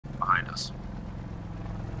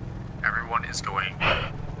is going.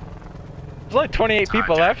 There's only 28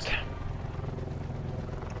 people left.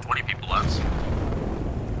 20 people left.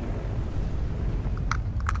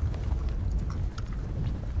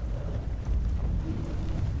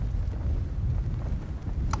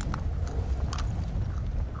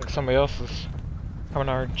 I think somebody else is coming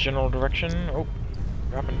our general direction. Oh,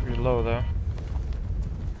 dropping pretty low though.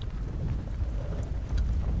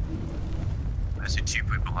 I see 2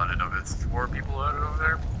 people on it over there. 4 people on it over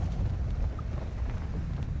there.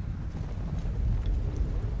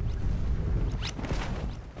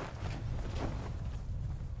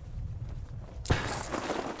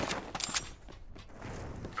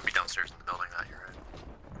 Could be downstairs in the building that you're in.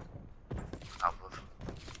 Top of.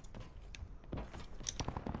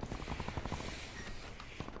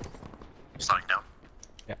 Sliding down.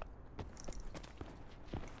 Yeah.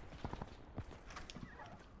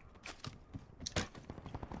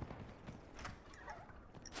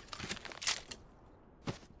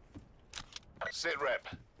 Sit rep.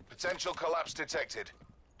 Potential collapse detected.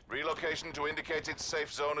 Relocation to indicated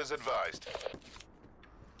safe zone is advised.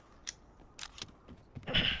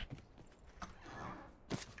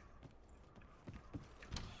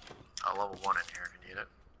 Level 1 in here if you need it.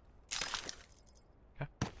 Okay.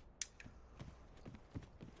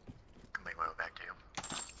 Can make my way back to you.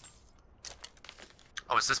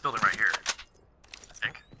 Oh, it's this building right here. I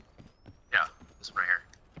think. Yeah, this one right here.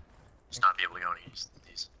 Just not be able to go on these.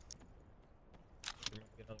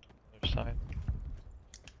 Maybe on the other side.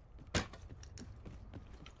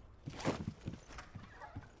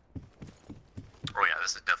 Oh yeah,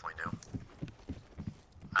 this is definitely new.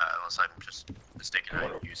 Unless I'm just mistaken, I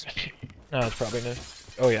use it. No, it's probably new.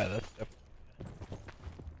 Oh yeah, that's definitely.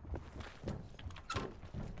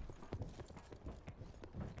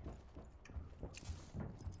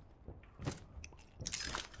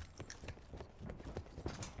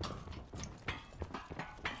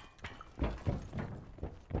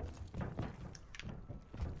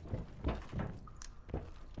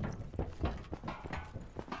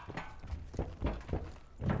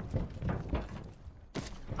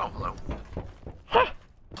 Oh, hello. Huh!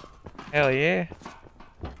 Hell yeah. Did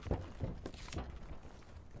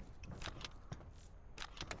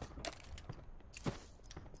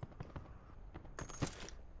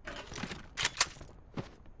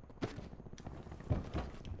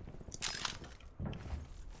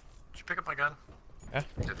you pick up my gun? Yeah.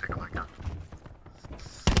 I did pick up my gun.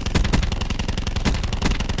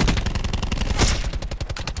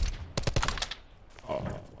 Oh,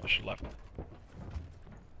 I should left.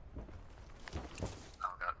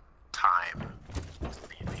 Oh god. Time.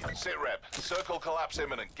 Sit rep. Circle collapse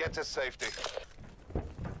imminent. Get to safety.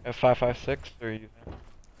 F 556 or you?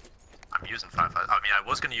 I'm using 5.5. I mean, I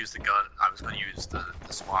was gonna use the gun. I was gonna use the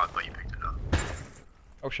SWAT, but you picked it up.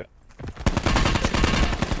 Oh shit.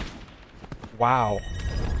 Wow.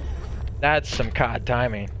 That's some COD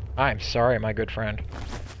timing. I'm sorry, my good friend.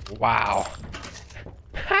 Wow.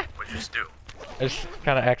 What'd you just do? I just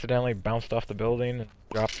kind of accidentally bounced off the building and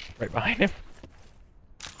dropped right behind him.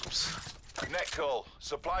 Oops. Net call.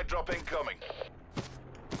 Supply drop incoming.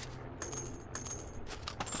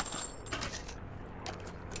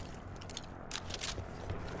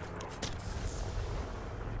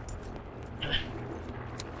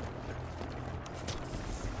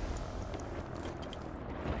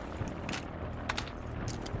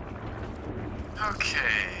 Okay.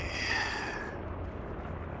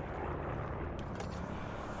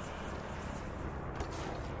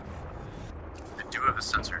 I do have a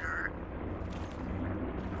sensor dart.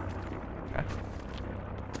 Okay.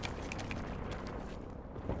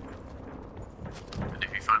 And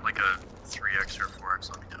if you find like a 3x or 4x,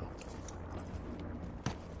 let me know.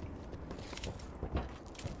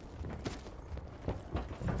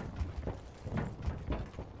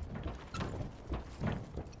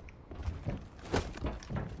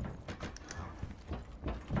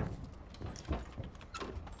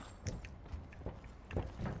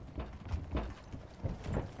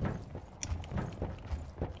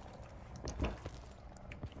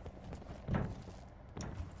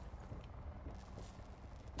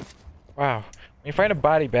 Wow. When you find a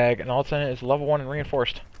body bag and all of a sudden it's level 1 and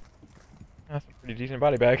reinforced. That's a pretty decent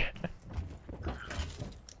body bag.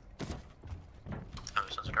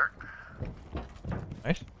 Another sensor dart.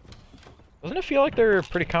 Nice. Doesn't it feel like they're a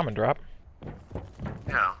pretty common drop?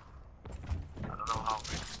 Yeah. I don't know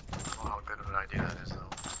how good of an idea that is though.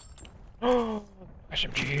 Oh,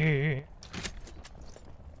 SMG.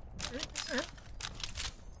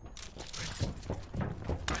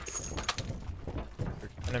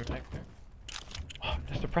 Enemy back there. Oh,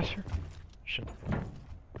 this suppressor. Shouldn't.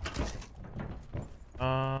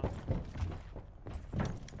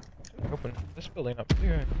 building up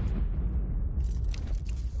here.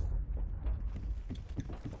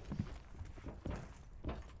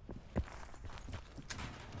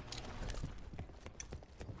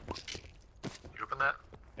 You open that?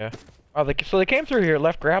 Yeah. Oh, so they came through here,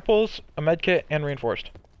 left grapples, a medkit, and reinforced.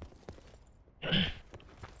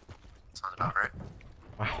 Sounds about right.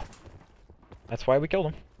 Wow. That's why we killed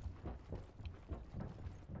them.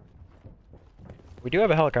 We do have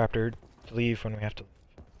a helicopter to leave when we have to.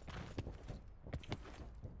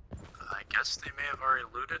 I guess they may have already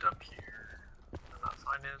looted up here. I'm not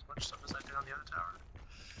finding as much stuff as I did on the other tower.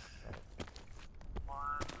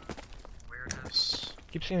 One. Weirdness.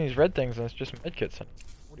 Keep seeing these red things and it's just medkits and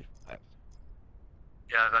 45.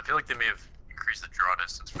 Yeah, I feel like they may have increased the draw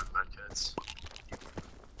distance for the medkits.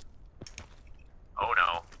 Oh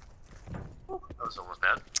no. That was almost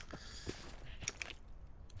bad.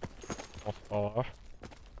 I'll fall off.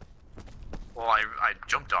 Well, I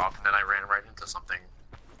jumped off and then I ran right into something.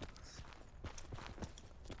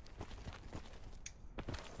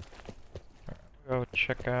 Go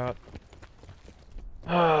check out.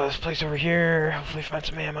 Oh, this place over here. Hopefully find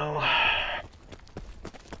some ammo.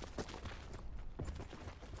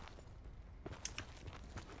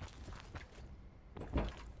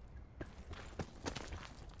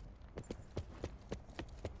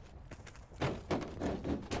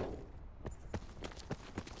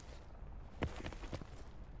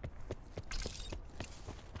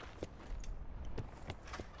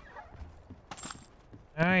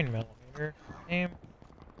 Nine millimeter aim.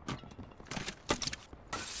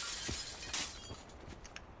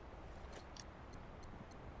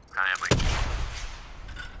 I am like,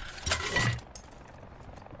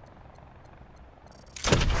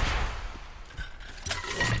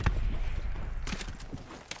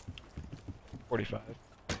 45.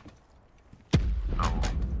 oh,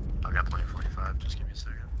 I've got plenty of 45. Just give me a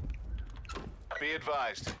second. Be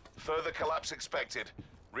advised. Further collapse expected.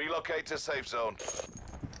 Relocate to safe zone.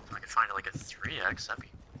 If I could find like a 3x, that'd be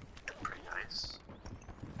pretty nice.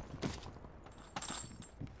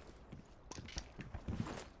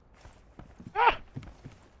 Ah!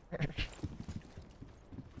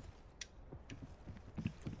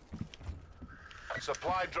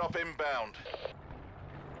 Supply drop inbound.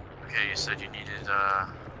 Okay, you said you needed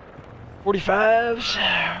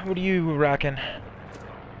 45s? What are you rocking?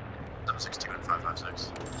 762 and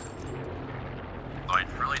 556. Oh, I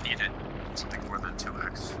really needed something more than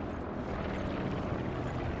 2x.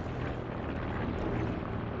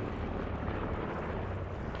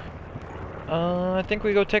 I think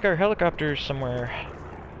we go take our helicopters somewhere.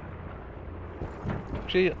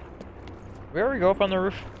 Actually, we already go up on the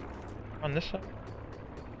roof on this side?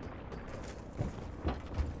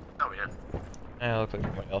 No, we didn't. Yeah, it looks like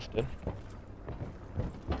somebody else did.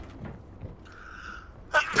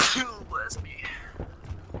 Bless me.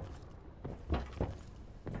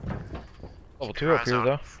 Level 2 up here,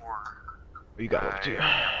 though. Oh, you got level 2.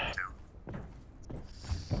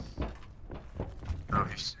 Oh,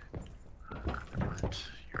 he's...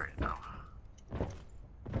 You already know.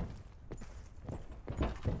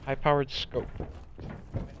 High-powered scope.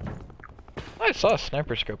 I saw a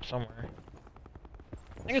sniper scope somewhere.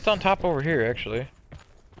 I think it's on top over here, actually.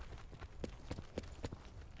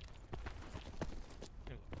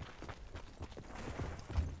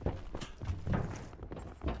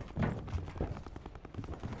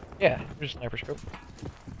 Yeah, there's a sniper scope.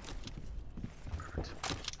 Perfect.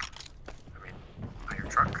 I mean, iron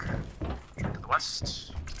truck. Truck to the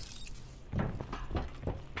west.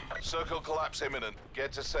 Circle collapse imminent.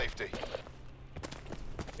 Get to safety.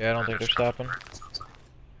 Yeah, I don't think they're stopping.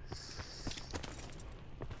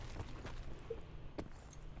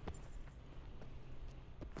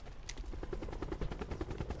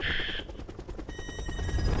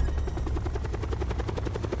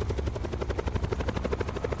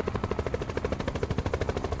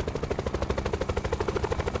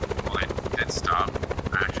 Well, it did stop.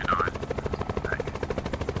 Actually, no, it back.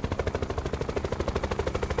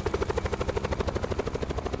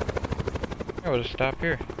 I would just stop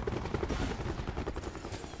here.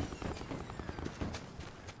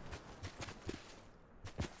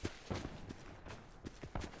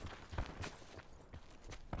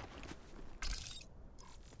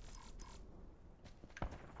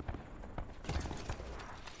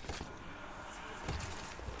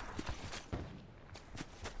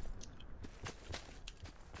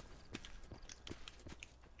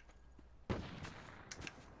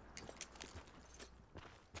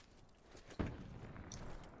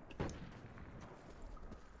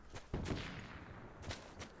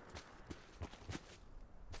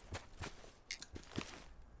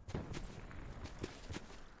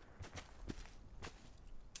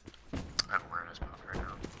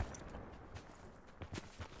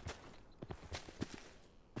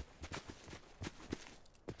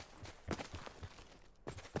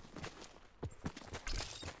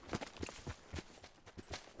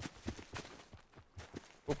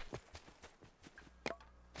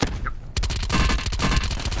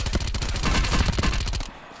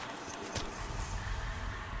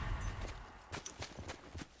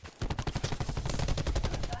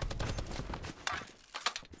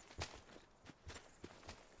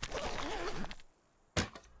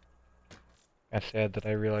 I'm sad that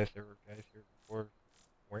I realized there were guys here before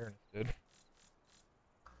awareness did.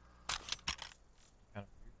 Kind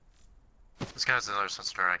of This guy's another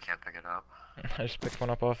sensor. I can't pick it up. weird. I just picked one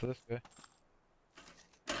up off of this guy.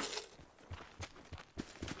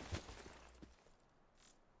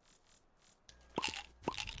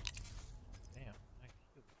 Damn, nice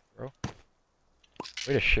heal, bro.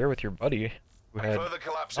 Way to share with your buddy who had Further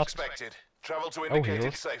collapse nuts. expected. Travel to Oh, indicated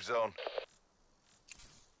heals. safe zone.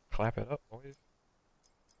 Clap it up, boys.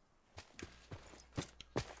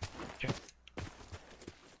 Shit.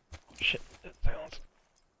 Shit, that silence.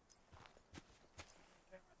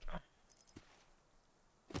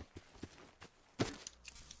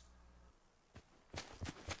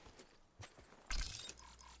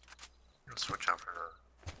 I'll switch out for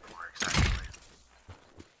the works actually.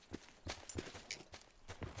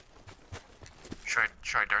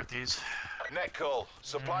 Should I dart these? Net call.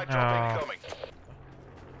 Supply No. drop incoming.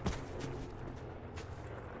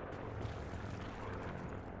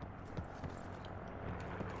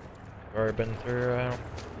 Already been through,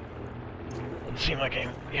 doesn't seem like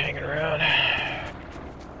I'm hanging around.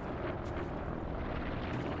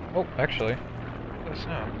 Oh, actually, what's that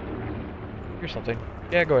sound? Here's something.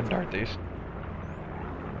 Yeah, go ahead and dart these.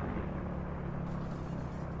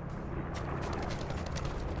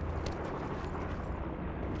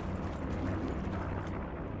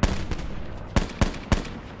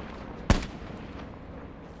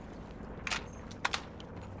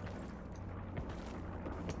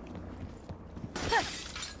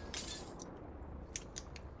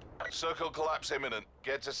 Circle collapse imminent.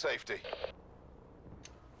 Get to safety.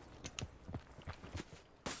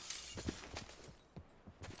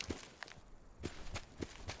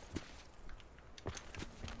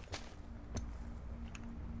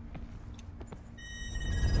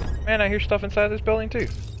 Man, I hear stuff inside this building too.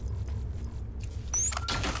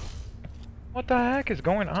 What the heck is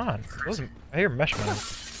going on? I hear mesh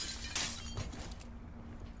mines.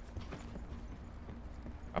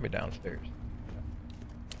 I'll be downstairs.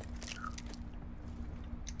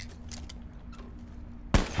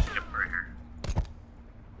 Yep, right here.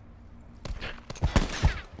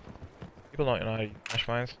 People don't know how to use mesh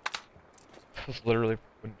mines. This literally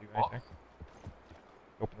wouldn't do anything.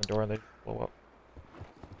 Open the door and they just blow up.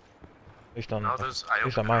 At least on, No, those, I at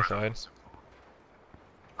least opened on the my door, side.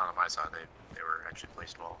 Not on my side. They were actually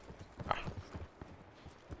placed well. Ah.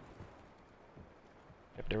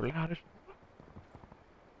 Yep, they were loud as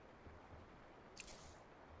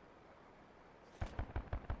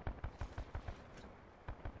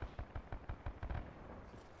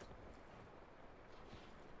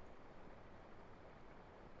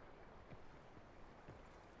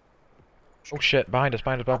Oh shit, behind us,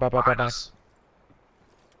 behind us, behind us.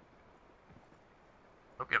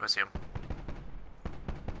 Oh, yep, I see him.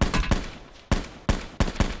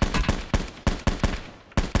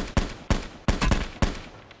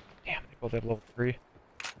 Damn, they both have level 3.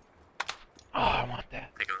 Oh, I want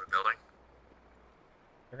that. They go to the building.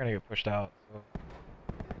 They're gonna get pushed out, so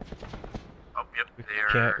Oh, yep, we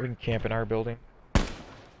they're... can camp in our building.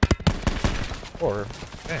 Or,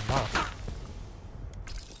 damn, wow.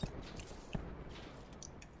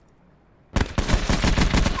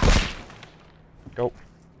 Go.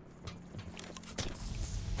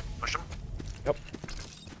 Push them. Yep.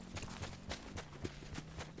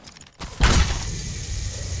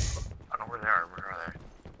 I don't know where they are. Where are they?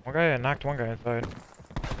 One guy knocked one guy inside.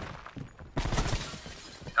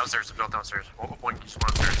 Downstairs, they built downstairs. One just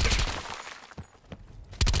went upstairs.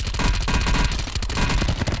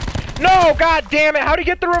 No, god damn it! How'd he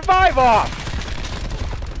get the revive off?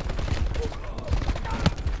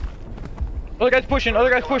 Other guy's pushing, other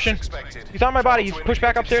guy's pushing. He's on my body, he's pushed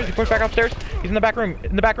back upstairs, he pushed back upstairs. He's in the back room,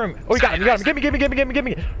 Oh, he got him, Give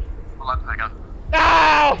me. Hold on, I got him.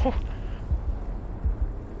 No!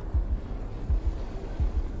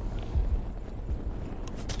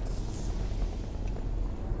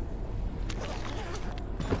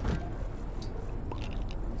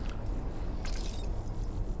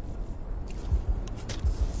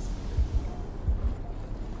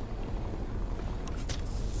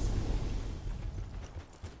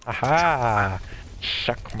 Aha!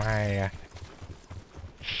 Suck my...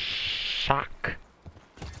 sock.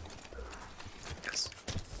 Yes.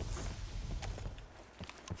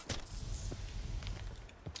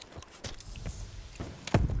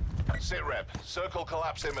 Sit rep. Circle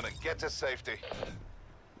collapse imminent. Get to safety.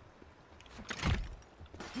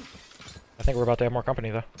 I think we're about to have more company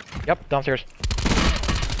though. Yep, downstairs.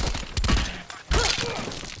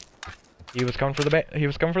 He was coming for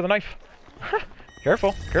the knife.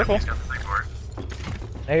 Careful, careful. He's got the thing for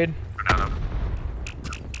it. Nade. We're down him.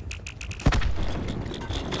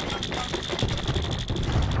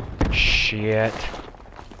 shit.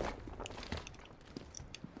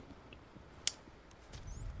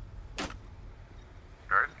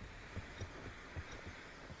 Heard?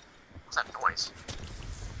 What's that noise?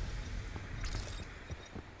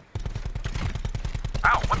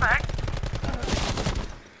 Ow, what the heck?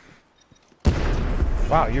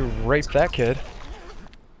 Wow, you raped that kid.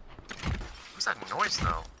 What's that noise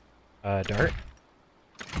though? Dart?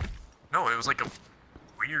 No, it was like a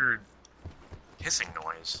weird hissing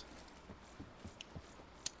noise.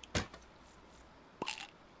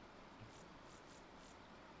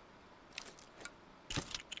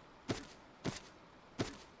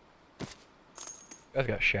 You guys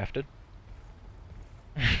got shafted.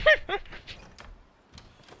 Any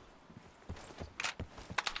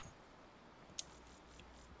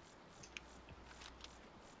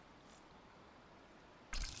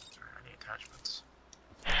attachments?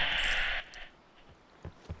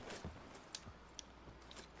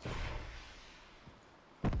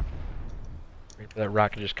 Wait for that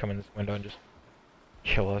rocket to just come in this window and just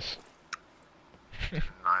kill us.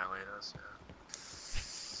 Annihilate us, yeah.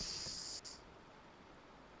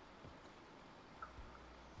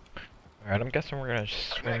 Alright, I'm guessing we're gonna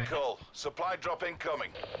swing. Net call. Supply drop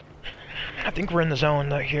incoming. I think we're in the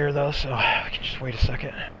zone here though, so we can just wait a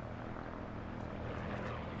second.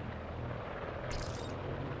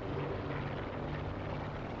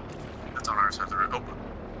 That's on our side of the road. Oh,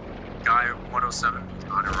 guy 107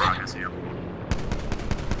 on a rock, I see him.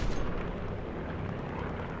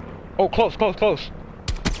 Oh, close, close, close!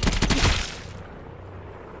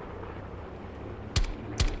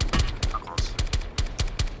 Not close.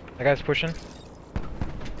 That guy's pushing.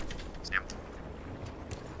 See him.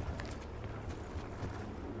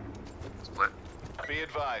 Split. Be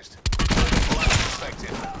advised. Blast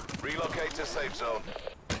detected. Relocate to safe zone.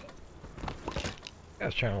 That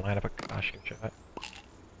guy's trying to line up a gosh good shot.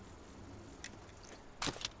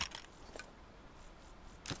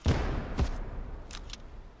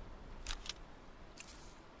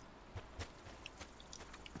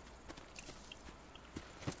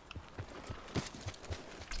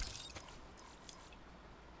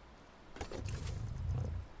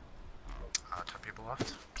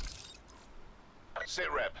 Left.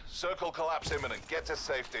 Sit rep. Circle collapse imminent. Get to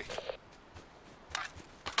safety. Oh,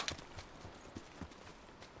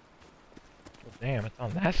 damn, it's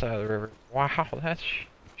on that side of the river. Wow, that's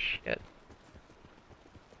shit.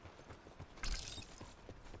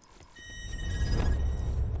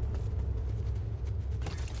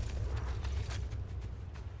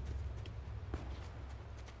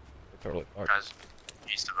 We're totally fucked. Guys,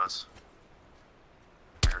 east of us.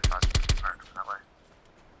 I heard shots fired from that way.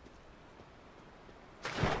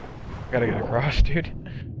 Gotta get across, dude.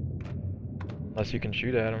 Unless you can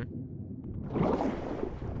shoot at him.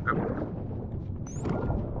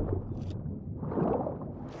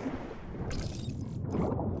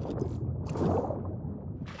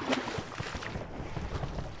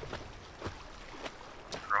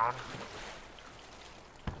 Drone.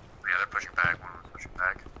 Yeah, they're pushing back. One was pushing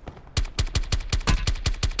back.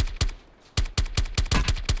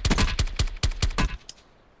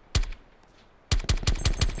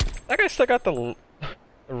 That guy still got the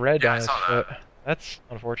red Yeah, I on his saw foot. that. That's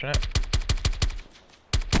unfortunate.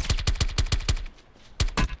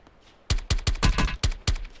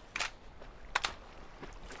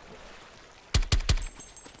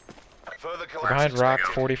 Further We're behind rock,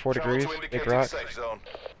 detected. 44 Travel degrees, to big indicated rock. safe zone.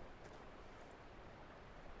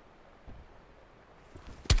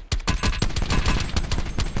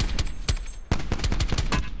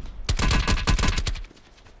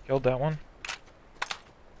 Killed that one.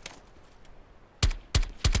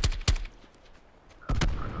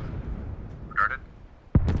 Regarded.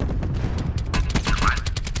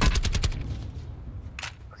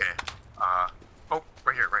 Okay. Oh,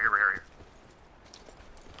 right here, right here, right here, right here.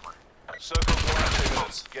 Come on. Circle collapse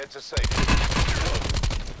imminent. Get to safety.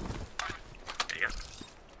 Yeah.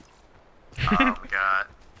 We got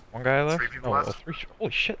One guy left? 3 people Oh, left. well, three.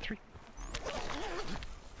 Holy shit, 3.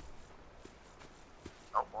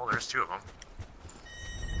 Oh, well, there's 2 of them.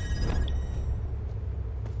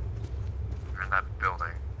 They're in that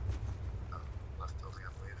building. Left building, I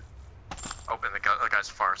believe. Oh, and the guy's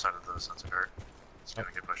far side of the sensor dirt. He's gonna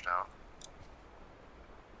get pushed out.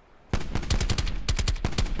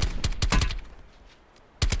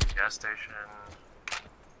 Gas station.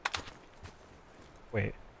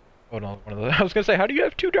 Wait. Oh no, one of those. I was gonna say, how do you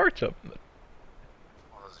have 2 darts up? Well,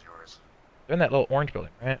 this is yours. They're in that little orange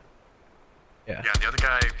building, right? Yeah. Yeah, the other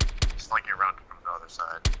guy is flanking around from the other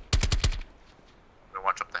side. I'm gonna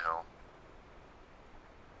watch up the hill.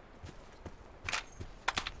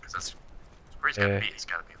 Because that's Where he's gotta be? He's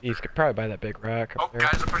gotta be. He's probably by that big rack Oh, up there.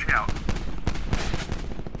 guys are pushing out.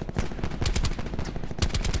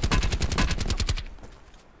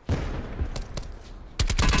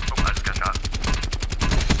 Oh, I just got shot.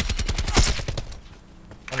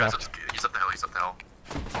 Guys, he's up the hill, he's up the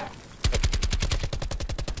hill.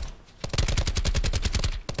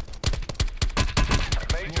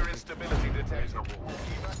 Major instability detected.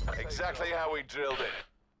 Exactly how we drilled it.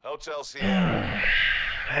 Hotel Sierra.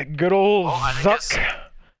 That good old Oh, I Zuck.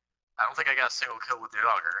 don't think I got a single kill with the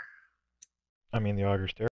auger. I mean, the auger's terrible.